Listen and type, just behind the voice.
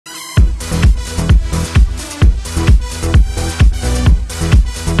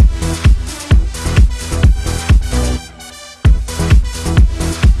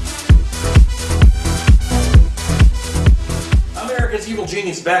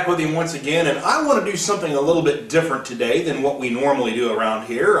back with you once again, and I want to do something a little bit different today than what we normally do around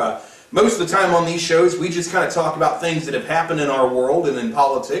here. Most of the time on these shows, we just kind of talk about things that have happened in our world and in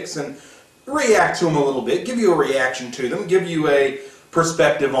politics and react to them a little bit, give you a reaction to them, give you a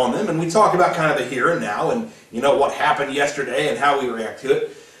perspective on them, and we talk about kind of the here and now and, you know, what happened yesterday and how we react to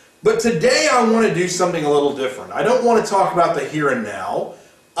it. But today I want to do something a little different. I don't want to talk about the here and now.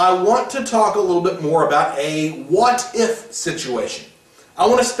 I want to talk a little bit more about a what-if situation. I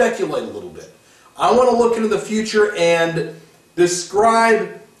want to speculate a little bit. I want to look into the future and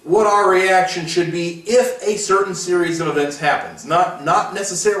describe what our reaction should be if a certain series of events happens. Not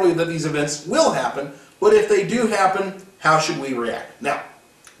necessarily that these events will happen, but if they do happen, how should we react? Now,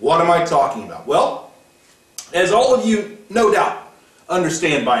 what am I talking about? Well, as all of you no doubt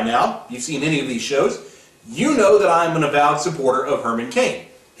understand by now, if you've seen any of these shows, you know that I'm an avowed supporter of Herman Cain.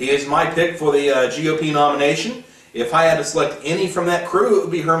 He is my pick for the GOP nomination. If I had to select any from that crew, it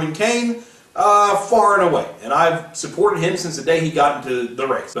would be Herman Cain, far and away. And I've supported him since the day he got into the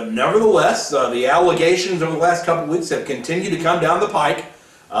race. But nevertheless, the allegations over the last couple of weeks have continued to come down the pike.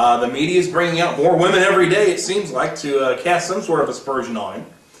 The media is bringing out more women every day, it seems like, to cast some sort of aspersion on him.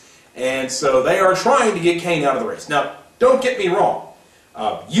 And so they are trying to get Cain out of the race. Now, don't get me wrong.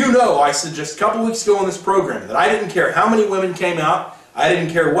 You know, I said just a couple weeks ago on this program that I didn't care how many women came out. I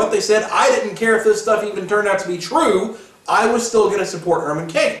didn't care what they said. I didn't care if this stuff even turned out to be true. I was still going to support Herman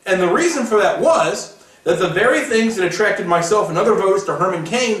Cain. And the reason for that was that the very things that attracted myself and other voters to Herman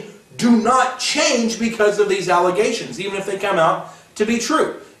Cain do not change because of these allegations, even if they come out to be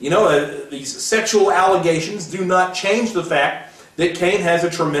true. You know, these sexual allegations do not change the fact that Cain has a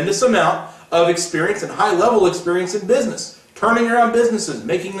tremendous amount of experience and high-level experience in business, turning around businesses,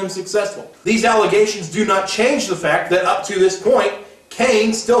 making them successful. These allegations do not change the fact that up to this point,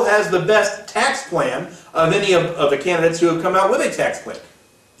 Cain still has the best tax plan of any of the candidates who have come out with a tax plan.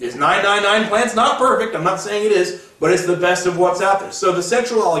 His 999 plan's not perfect, I'm not saying it is, but it's the best of what's out there. So the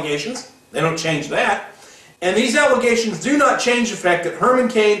sexual allegations, they don't change that. And these allegations do not change the fact that Herman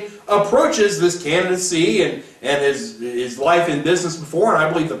Cain approaches this candidacy and his life in business before, and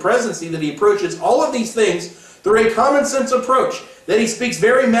I believe the presidency, that he approaches all of these things through a common sense approach. That he speaks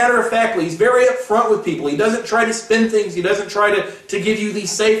very matter-of-factly. He's very upfront with people. He doesn't try to spin things. He doesn't try to give you the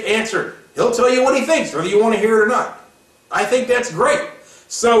safe answer. He'll tell you what he thinks, whether you want to hear it or not. I think that's great.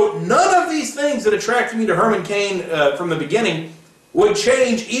 So none of these things that attracted me to Herman Cain from the beginning would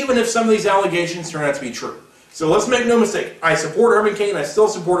change even if some of these allegations turn out to be true. So let's make no mistake. I support Herman Cain. I still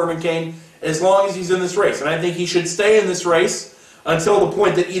support Herman Cain as long as he's in this race. And I think he should stay in this race until the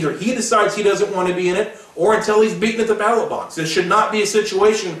point that either he decides he doesn't want to be in it or until he's beaten at the ballot box. It should not be a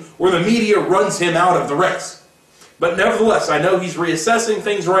situation where the media runs him out of the race. But nevertheless, I know he's reassessing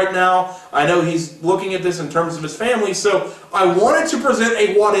things right now. I know he's looking at this in terms of his family. So I wanted to present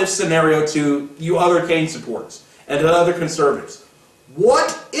a what-if scenario to you other Cain supporters and to other conservatives.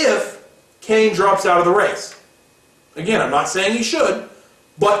 What if Cain drops out of the race? Again, I'm not saying he should,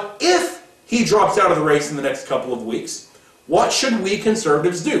 but if he drops out of the race in the next couple of weeks, what should we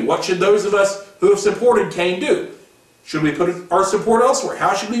conservatives do? What should those of us who have supported Cain do? Should we put our support elsewhere?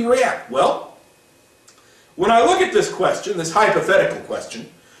 How should we react? Well, when I look at this question, this hypothetical question,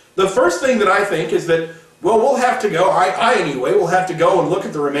 the first thing that I think is that, well, we'll have to go, I anyway, will have to go and look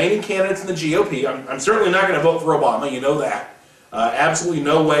at the remaining candidates in the GOP. I'm certainly not going to vote for Obama, you know that. Absolutely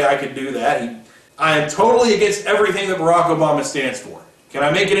no way I could do that. I am totally against everything that Barack Obama stands for. Can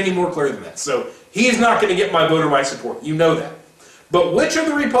I make it any more clear than that? So he is not going to get my vote or my support. You know that. But which of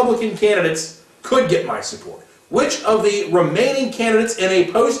the Republican candidates could get my support? Which of the remaining candidates in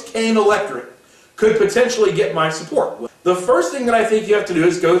a post-Cain electorate could potentially get my support? The first thing that I think you have to do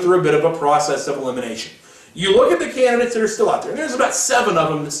is go through a bit of a process of elimination. You look at the candidates that are still out there, and there's about 7 of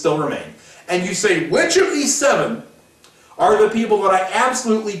them that still remain, and you say, which of these 7 are the people that I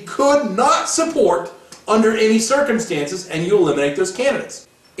absolutely could not support under any circumstances, and you eliminate those candidates.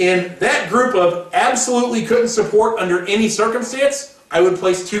 In that group of absolutely couldn't support under any circumstance, I would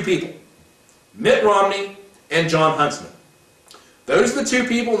place 2 people, Mitt Romney and John Huntsman. Those are the 2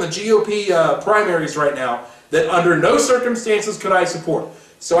 people in the GOP primaries right now that under no circumstances could I support.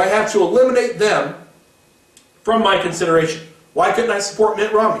 So I have to eliminate them from my consideration. Why couldn't I support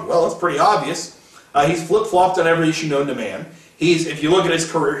Mitt Romney? Well, it's pretty obvious. He's flip-flopped on every issue known to man. If you look at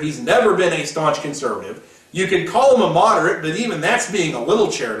his career, he's never been a staunch conservative. You can call him a moderate, but even that's being a little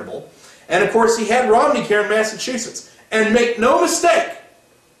charitable. And of course, he had Romney Care in Massachusetts. And make no mistake,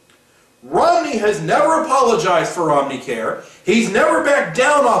 Romney has never apologized for Romney Care. He's never backed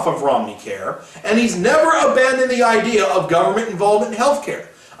down off of Romney Care. And he's never abandoned the idea of government involvement in health care.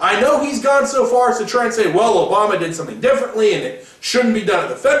 I know he's gone so far as to try and say, well, Obama did something differently and it shouldn't be done at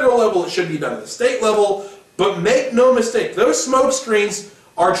the federal level, it should be done at the state level. But make no mistake, those smoke screens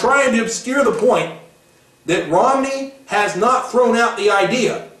are trying to obscure the point that Romney has not thrown out the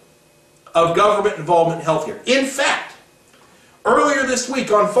idea of government involvement in healthcare. In fact, earlier this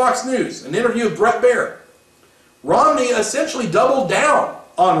week on Fox News, an interview with Bret Baier, Romney essentially doubled down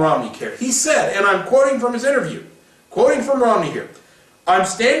on Romneycare. He said, and I'm quoting from his interview, quoting from Romney here, "I'm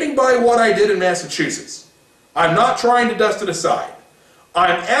standing by what I did in Massachusetts. I'm not trying to dust it aside.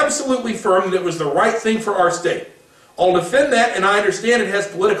 I'm absolutely firm that it was the right thing for our state. I'll defend that, and I understand it has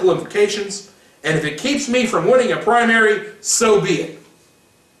political implications, and if it keeps me from winning a primary, so be it."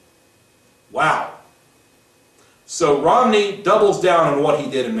 Wow. So Romney doubles down on what he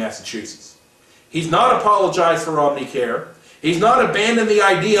did in Massachusetts. He's not apologized for Romneycare. He's not abandoned the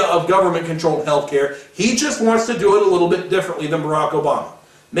idea of government-controlled health care. He just wants to do it a little bit differently than Barack Obama.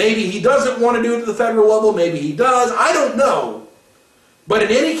 Maybe he doesn't want to do it at the federal level. Maybe he does. I don't know. But in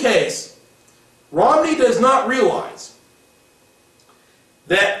any case, Romney does not realize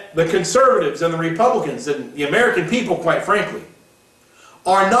that the conservatives and the Republicans and the American people, quite frankly,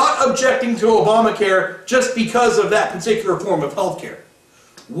 are not objecting to Obamacare just because of that particular form of health care.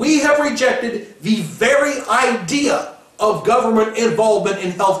 We have rejected the very idea of government involvement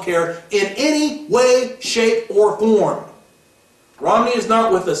in health care in any way, shape, or form. Romney is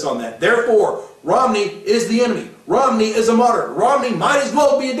not with us on that. Therefore, Romney is the enemy. Romney is a moderate. Romney might as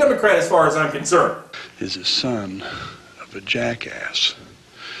well be a Democrat as far as I'm concerned. Is a son of a jackass.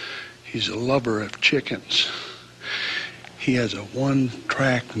 He's a lover of chickens. He has a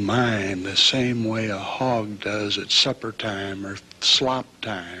one-track mind the same way a hog does at supper time or slop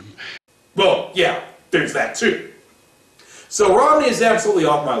time. Well, yeah, there's that too. So Romney is absolutely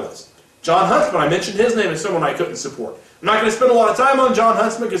off my list. John Huntsman, I mentioned his name as someone I couldn't support. I'm not going to spend a lot of time on John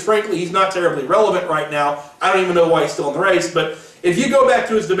Huntsman because frankly he's not terribly relevant right now. I don't even know why he's still in the race, but if you go back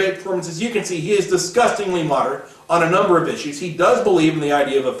to his debate performances, you can see he is disgustingly moderate on a number of issues. He does believe in the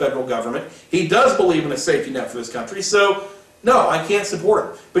idea of a federal government. He does believe in a safety net for this country. So, no, I can't support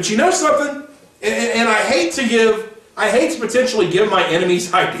him. But you know something? And I hate to potentially give my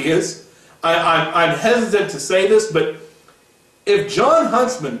enemies ideas. I'm hesitant to say this, but if John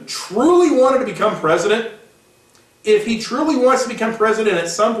Huntsman truly wanted to become president, if he truly wants to become president at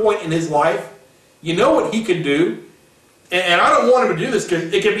some point in his life, you know what he could do? And I don't want him to do this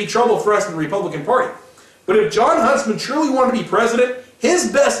because it could be trouble for us in the Republican Party. But if John Huntsman truly wanted to be president,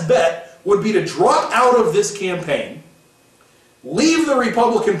 his best bet would be to drop out of this campaign, leave the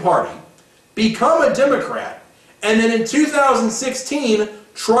Republican Party, become a Democrat, and then in 2016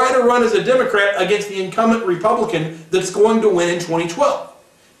 try to run as a Democrat against the incumbent Republican that's going to win in 2012.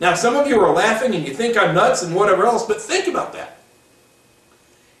 Now, some of you are laughing and you think I'm nuts and whatever else, but think about that.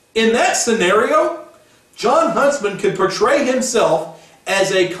 In that scenario, John Huntsman could portray himself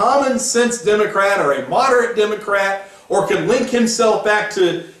as a common sense Democrat or a moderate Democrat, or could link himself back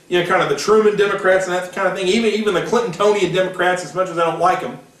to, you know, kind of the Truman Democrats and that kind of thing, even the Clintonian Democrats, as much as I don't like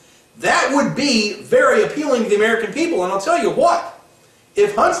them. That would be very appealing to the American people. And I'll tell you what,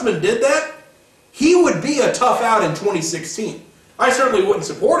 if Huntsman did that, he would be a tough out in 2016. I certainly wouldn't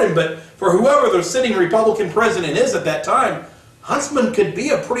support him, but for whoever the sitting Republican president is at that time, Huntsman could be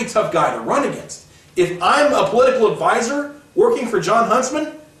a pretty tough guy to run against. If I'm a political advisor working for John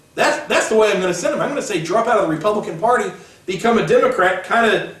Huntsman, that's the way I'm going to send him. I'm going to say drop out of the Republican Party, become a Democrat, kind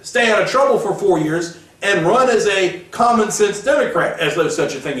of stay out of trouble for 4 years, and run as a common sense Democrat, as though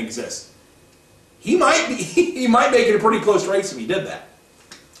such a thing exists. He might make it a pretty close race if he did that.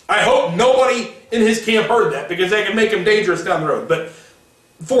 I hope nobody in his camp heard that, because that can make him dangerous down the road. But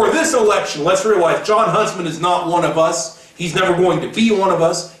for this election, let's realize John Huntsman is not one of us. He's never going to be one of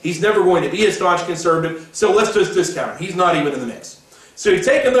us. He's never going to be a staunch conservative. So let's just discount him. He's not even in the mix. So you've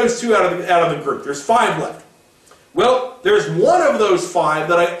taken those two out of the group. There's 5 left. Well, there's one of those 5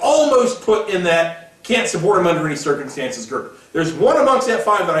 that I almost put in that can't support him under any circumstances group. There's one amongst that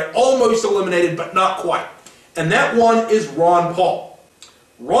 5 that I almost eliminated, but not quite. And that one is Ron Paul.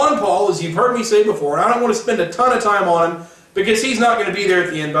 Ron Paul, as you've heard me say before, and I don't want to spend a ton of time on him because he's not going to be there at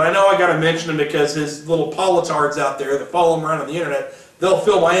the end, but I know I got to mention him because his little politards out there that follow him around on the internet, they'll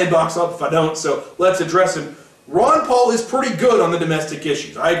fill my inbox up if I don't, so let's address him. Ron Paul is pretty good on the domestic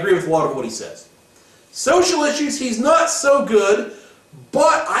issues. I agree with a lot of what he says. Social issues, he's not so good,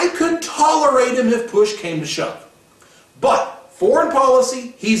 but I could tolerate him if push came to shove. But foreign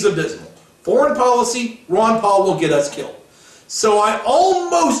policy, he's abysmal. Foreign policy, Ron Paul will get us killed. So I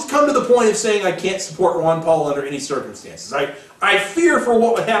almost come to the point of saying I can't support Ron Paul under any circumstances. I fear for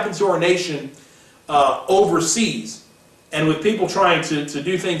what would happen to our nation overseas and with people trying to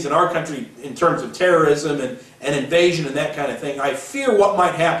do things in our country in terms of terrorism and invasion and that kind of thing, I fear what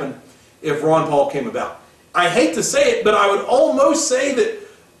might happen if Ron Paul came about. I hate to say it, but I would almost say that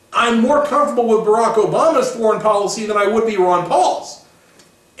I'm more comfortable with Barack Obama's foreign policy than I would be Ron Paul's.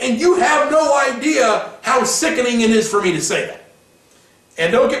 And you have no idea how sickening it is for me to say that.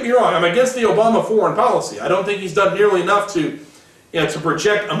 And don't get me wrong, I'm against the Obama foreign policy. I don't think he's done nearly enough to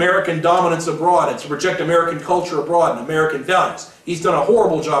project American dominance abroad and to project American culture abroad and American values. He's done a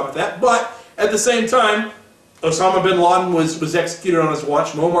horrible job at that. But at the same time, Osama bin Laden was executed on his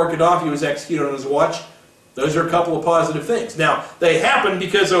watch. Muammar Gaddafi was executed on his watch. Those are a couple of positive things. Now, they happened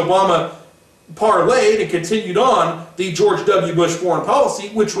because Obama parlayed and continued on the George W. Bush foreign policy,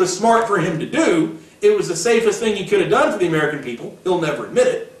 which was smart for him to do. It was the safest thing he could have done for the American people. He'll never admit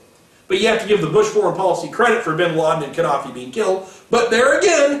it. But you have to give the Bush foreign policy credit for bin Laden and Gaddafi being killed. But there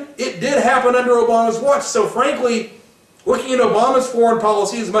again, it did happen under Obama's watch. So frankly, looking at Obama's foreign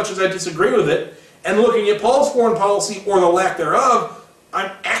policy, as much as I disagree with it, and looking at Paul's foreign policy, or the lack thereof,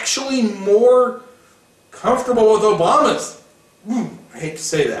 I'm actually more comfortable with Obama's. I hate to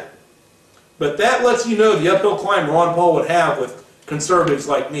say that. But that lets you know the uphill climb Ron Paul would have with conservatives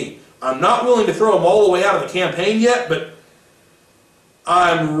like me. I'm not willing to throw him all the way out of the campaign yet, but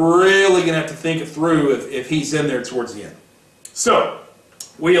I'm really going to have to think it through if he's in there towards the end. So,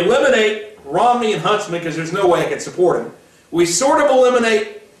 we eliminate Romney and Huntsman because there's no way I can support him. We sort of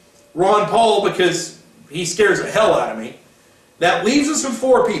eliminate Ron Paul because he scares the hell out of me. That leaves us with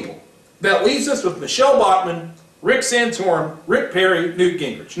 4 people. That leaves us with Michelle Bachmann, Rick Santorum, Rick Perry, Newt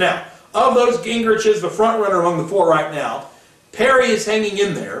Gingrich. Now, of those, Gingrich is the front runner among the 4 right now. Perry is hanging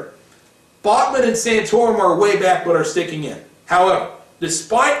in there. Bachmann and Santorum are way back but are sticking in. However,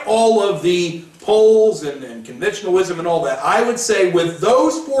 despite all of the polls and conventionalism and all that, I would say with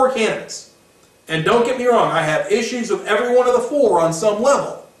those 4 candidates, and don't get me wrong, I have issues with every one of the 4 on some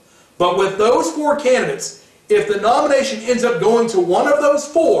level, but with those 4 candidates, if the nomination ends up going to one of those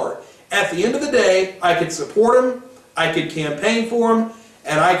 4, at the end of the day, I could support him, I could campaign for him,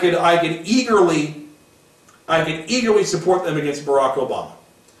 and I could eagerly support them against Barack Obama.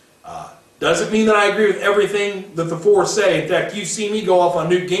 Doesn't mean that I agree with everything that the 4 say. In fact, you see me go off on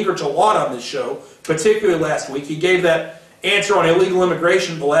Newt Gingrich a lot on this show, particularly last week. He gave that answer on illegal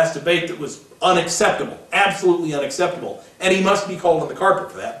immigration in the last debate that was unacceptable, absolutely unacceptable, and he must be called on the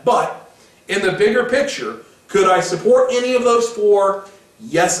carpet for that. But in the bigger picture, could I support any of those 4?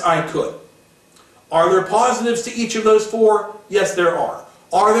 Yes, I could. Are there positives to each of those 4? Yes, there are.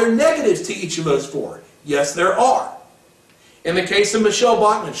 Are there negatives to each of those 4? Yes, there are. In the case of Michelle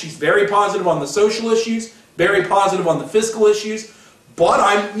Bachmann, she's very positive on the social issues, very positive on the fiscal issues,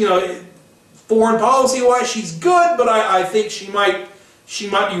 but foreign policy-wise, she's good, but I think she might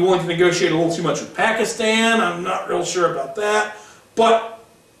be willing to negotiate a little too much with Pakistan. I'm not real sure about that. But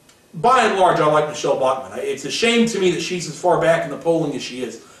by and large, I like Michelle Bachmann. It's a shame to me that she's as far back in the polling as she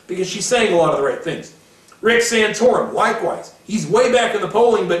is, because she's saying a lot of the right things. Rick Santorum, likewise. He's way back in the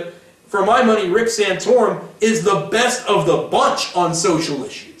polling, but for my money, Rick Santorum is the best of the bunch on social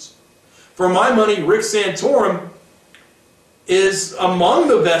issues. For my money, Rick Santorum is among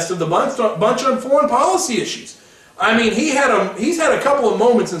the best of the bunch on foreign policy issues. I mean, he's had a couple of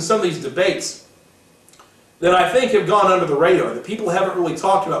moments in some of these debates that I think have gone under the radar, that people haven't really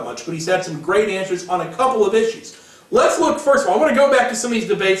talked about much, but he's had some great answers on a couple of issues. Let's look, first of all, I want to go back to some of these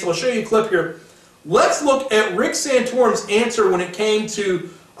debates. I'll show you a clip here. Let's look at Rick Santorum's answer when it came to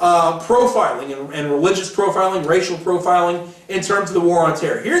profiling and religious profiling, racial profiling in terms of the war on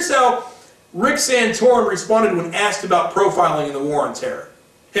terror. Here's how Rick Santorum responded when asked about profiling in the war on terror.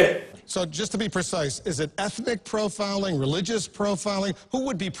 Hit it. So just to be precise, is it ethnic profiling, religious profiling? Who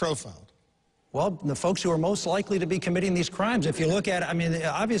would be profiled? Well, the folks who are most likely to be committing these crimes. If you look at it, I mean,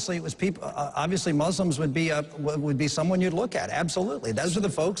 obviously it was people. Obviously, Muslims would be someone you'd look at. Absolutely, those are the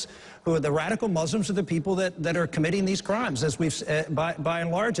folks who are the radical Muslims, are the people that are committing these crimes, as we've by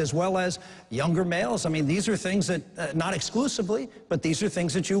and large, as well as younger males. I mean, these are things that not exclusively, but these are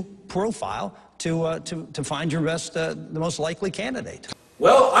things that you profile to find your best, the most likely candidate.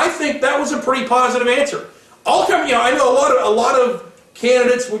 Well, I think that was a pretty positive answer. I know a lot of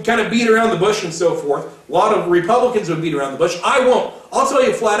candidates would kind of beat around the bush and so forth. A lot of Republicans would beat around the bush. I won't. I'll tell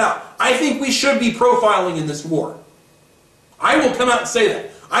you flat out. I think we should be profiling in this war. I will come out and say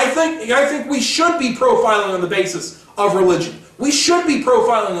that. I think we should be profiling on the basis of religion. We should be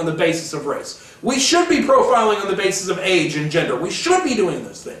profiling on the basis of race. We should be profiling on the basis of age and gender. We should be doing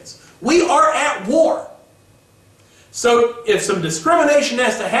those things. We are at war. So if some discrimination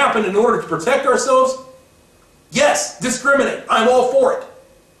has to happen in order to protect ourselves, yes, discriminate. I'm all for it.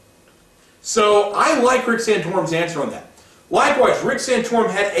 So I like Rick Santorum's answer on that. Likewise, Rick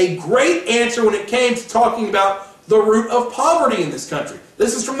Santorum had a great answer when it came to talking about the root of poverty in this country.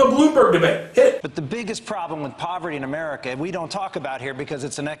 This is from the Bloomberg debate. Hit it. But the biggest problem with poverty in America, we don't talk about here because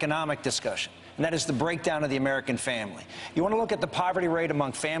it's an economic discussion, and that is the breakdown of the American family. You want to look at the poverty rate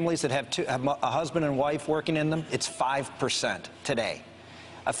among families that have a husband and wife working in them? It's 5% today.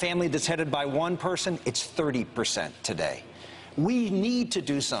 A family that's headed by one person, it's 30% today. We need to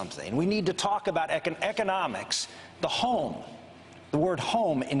do something. We need to talk about economics. The home, the word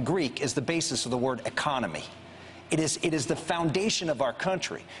home in Greek is the basis of the word economy. It is the foundation of our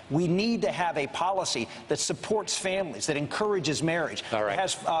country. We need to have a policy that supports families, that encourages marriage, that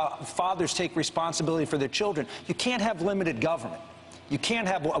has fathers take responsibility for their children. You can't have limited government. You can't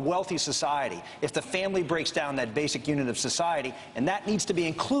have a wealthy society if the family breaks down that basic unit of society, and that needs to be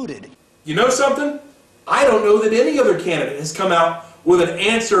included. You know something? I don't know that any other candidate has come out with an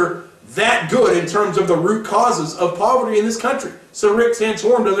answer that good in terms of the root causes of poverty in this country. So Rick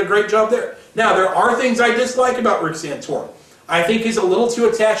Santorum does a great job there. Now, there are things I dislike about Rick Santorum. I think he's a little too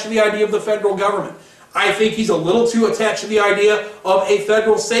attached to the idea of the federal government. I think he's a little too attached to the idea of a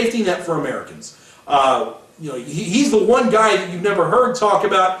federal safety net for Americans. He's the one guy that you've never heard talk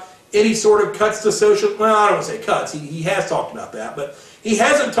about any sort of cuts to social, well, I don't want to say cuts, he has talked about that, but he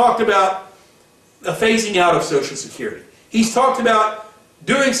hasn't talked about a phasing out of Social Security. He's talked about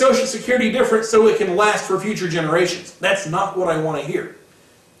doing Social Security different so it can last for future generations. That's not what I want to hear.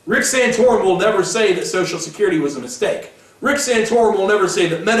 Rick Santorum will never say that Social Security was a mistake. Rick Santorum will never say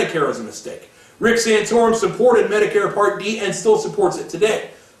that Medicare was a mistake. Rick Santorum supported Medicare Part D and still supports it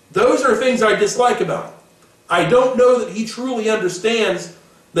today. Those are things I dislike about him. I don't know that he truly understands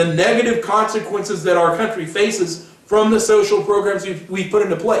the negative consequences that our country faces from the social programs we've put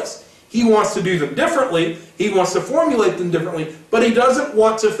into place. He wants to do them differently, he wants to formulate them differently, but he doesn't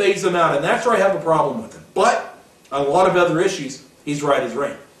want to phase them out, and that's where I have a problem with him. But on a lot of other issues, he's right as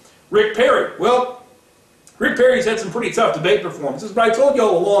rain. Rick Perry. Well, Rick Perry's had some pretty tough debate performances, but I told you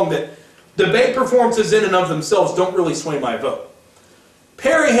all along that debate performances in and of themselves don't really sway my vote.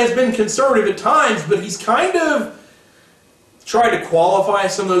 Perry has been conservative at times, but he's kind of tried to qualify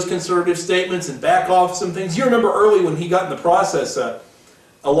some of those conservative statements and back off some things. You remember early when he got in the process,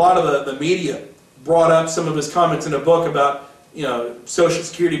 a lot of the media brought up some of his comments in a book about, Social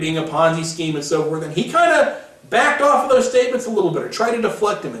Security being a Ponzi scheme and so forth, and he kind of backed off of those statements a little bit, or tried to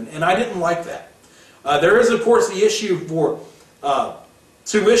deflect them, and I didn't like that. There is, of course, the issue for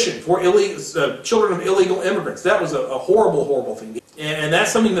tuition for children of illegal immigrants. That was a horrible, horrible thing, and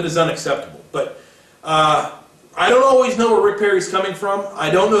that's something that is unacceptable. But I don't always know where Rick Perry's coming from. I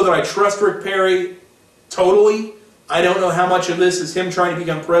don't know that I trust Rick Perry totally. I don't know how much of this is him trying to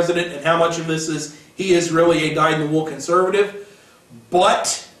become president and how much of this is he is really a dyed-in-the-wool conservative.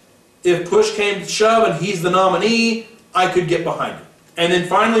 But if push came to shove and he's the nominee, I could get behind him. And then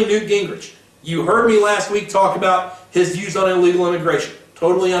finally, Newt Gingrich. You heard me last week talk about his views on illegal immigration.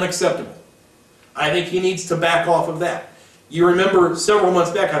 Totally unacceptable. I think he needs to back off of that. You remember several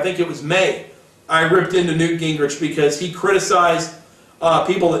months back, I think it was May, I ripped into Newt Gingrich because he criticized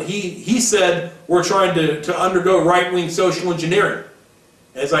people that he said were trying to undergo right-wing social engineering.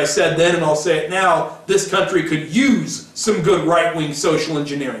 As I said then, and I'll say it now, this country could use some good right-wing social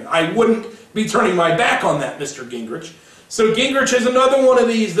engineering. I wouldn't be turning my back on that, Mr. Gingrich. So Gingrich is another one of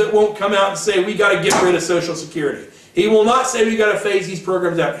these that won't come out and say, we got to get rid of Social Security. He will not say we got to phase these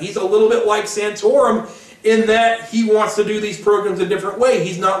programs out. He's a little bit like Santorum in that he wants to do these programs a different way.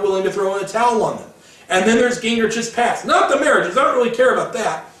 He's not willing to throw in the towel on them. And then there's Gingrich's past. Not the marriages. I don't really care about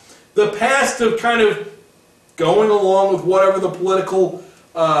that. The past of kind of going along with whatever the political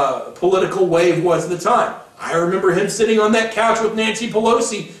wave was at the time. I remember him sitting on that couch with Nancy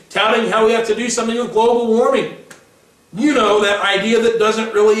Pelosi touting how we have to do something with global warming. You know, that idea that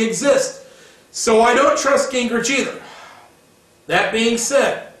doesn't really exist. So I don't trust Gingrich either. That being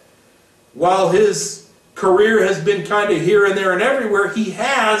said, while his career has been kind of here and there and everywhere, he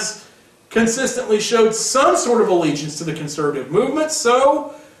has consistently showed some sort of allegiance to the conservative movement,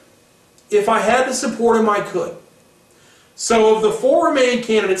 so if I had to support him, I could. So of the four remaining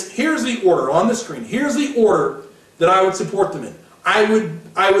candidates, here's the order on the screen. Here's the order that I would support them in. I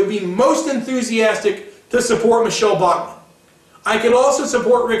would be most enthusiastic to support Michelle Bachmann. I could also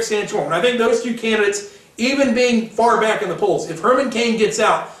support Rick Santorum. And I think those two candidates, even being far back in the polls, if Herman Cain gets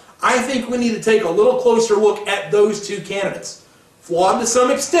out, I think we need to take a little closer look at those two candidates. Flawed to some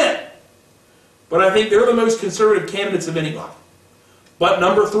extent, but I think they're the most conservative candidates of anybody. But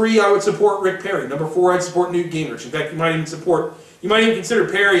number 3, I would support Rick Perry. Number 4, I'd support Newt Gingrich. In fact, you might even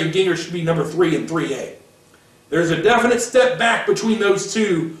consider Perry and Gingrich should be number 3 and 3A. There's a definite step back between those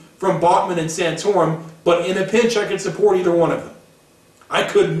two from Bachmann and Santorum, but in a pinch I could support either one of them. I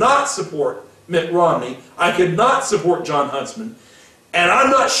could not support Mitt Romney. I could not support John Huntsman. And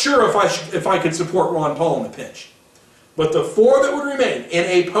I'm not sure if I could support Ron Paul in a pinch. But the four that would remain in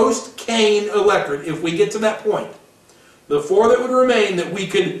a post-Cain electorate, if we get to that point, the four that would remain that we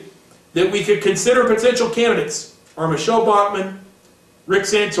could consider potential candidates are Michelle Bachmann, Rick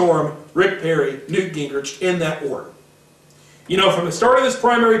Santorum, Rick Perry, Newt Gingrich, in that order. You know, from the start of this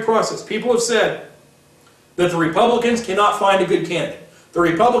primary process, people have said that the Republicans cannot find a good candidate. The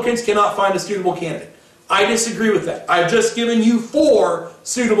Republicans cannot find a suitable candidate. I disagree with that. I've just given you 4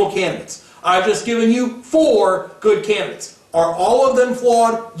 suitable candidates. I've just given you 4 good candidates. Are all of them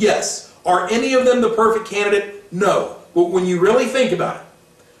flawed? Yes. Are any of them the perfect candidate? No. But when you really think about it,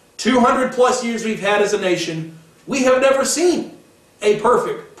 200 plus years we've had as a nation, we have never seen a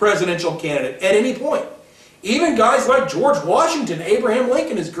perfect presidential candidate at any point. Even guys like George Washington, Abraham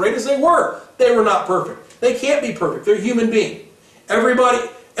Lincoln, as great as they were not perfect. They can't be perfect. They're human beings. Everybody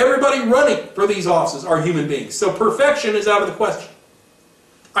running for these offices are human beings. So perfection is out of the question.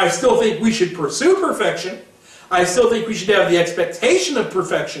 I still think we should pursue perfection. I still think we should have the expectation of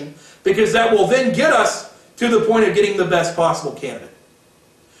perfection, because that will then get us to the point of getting the best possible candidate.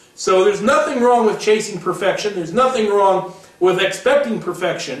 So there's nothing wrong with chasing perfection. There's nothing wrong with expecting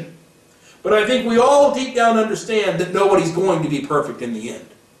perfection. But I think we all deep down understand that nobody's going to be perfect in the end.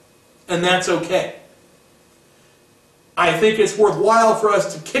 And that's okay. I think it's worthwhile for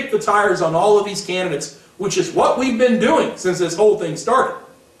us to kick the tires on all of these candidates, which is what we've been doing since this whole thing started.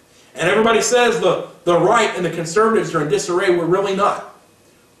 And everybody says the right and the conservatives are in disarray. We're really not.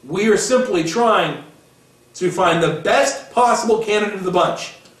 We are simply trying to find the best possible candidate of the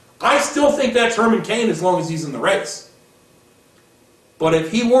bunch. I still think that's Herman Cain as long as he's in the race. But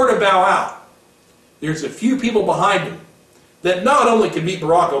if he were to bow out, there's a few people behind him that not only could beat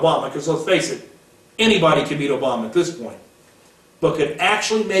Barack Obama, because let's face it, anybody can beat Obama at this point, but could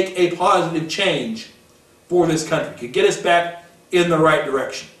actually make a positive change for this country, could get us back in the right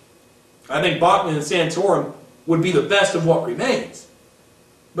direction. I think Bachmann and Santorum would be the best of what remains.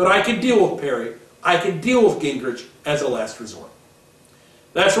 But I could deal with Perry. I could deal with Gingrich as a last resort.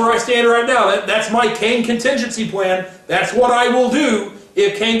 That's where I stand right now. That's my Cain contingency plan. That's what I will do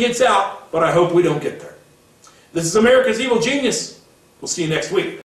if Cain gets out, but I hope we don't get there. This is America's Evil Genius. We'll see you next week.